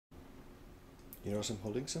You notice I'm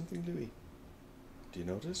holding something, Louie? Do you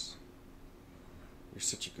notice? You're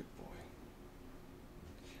such a good boy.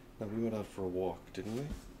 Now, we went out for a walk, didn't we?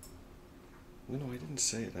 No, I didn't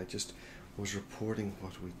say it. I just was reporting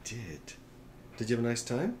what we did. Did you have a nice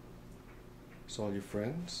time? Saw all your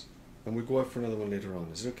friends? And we'll go out for another one later on.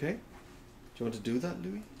 Is it okay? Do you want to do that,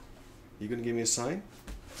 Louie? You going to give me a sign?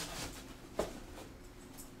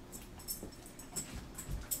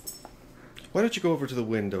 Why don't you go over to the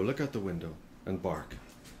window, look out the window, and bark?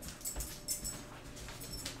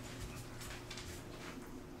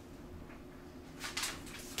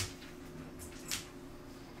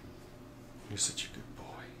 You're such a good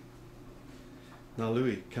boy. Now,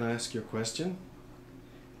 Louie, can I ask you a question?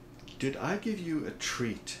 Did I give you a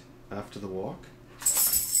treat after the walk?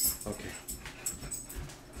 Okay.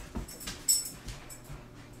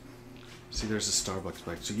 See, there's a Starbucks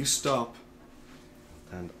bag. So you stop,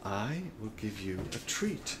 and I will give you a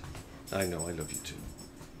treat. I know, I love you too.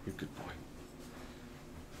 You're a good boy.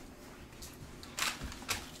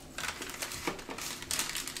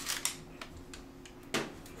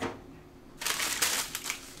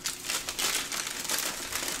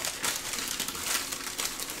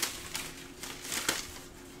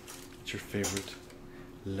 Your favorite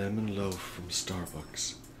lemon loaf from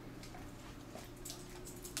Starbucks.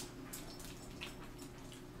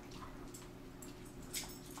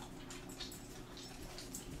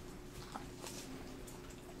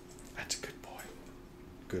 That's a good boy.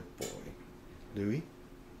 Good boy. Louie,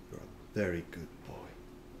 you're a very good boy.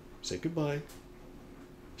 Say goodbye.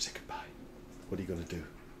 Say goodbye. What are you going to do?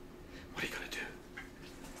 What are you going to do?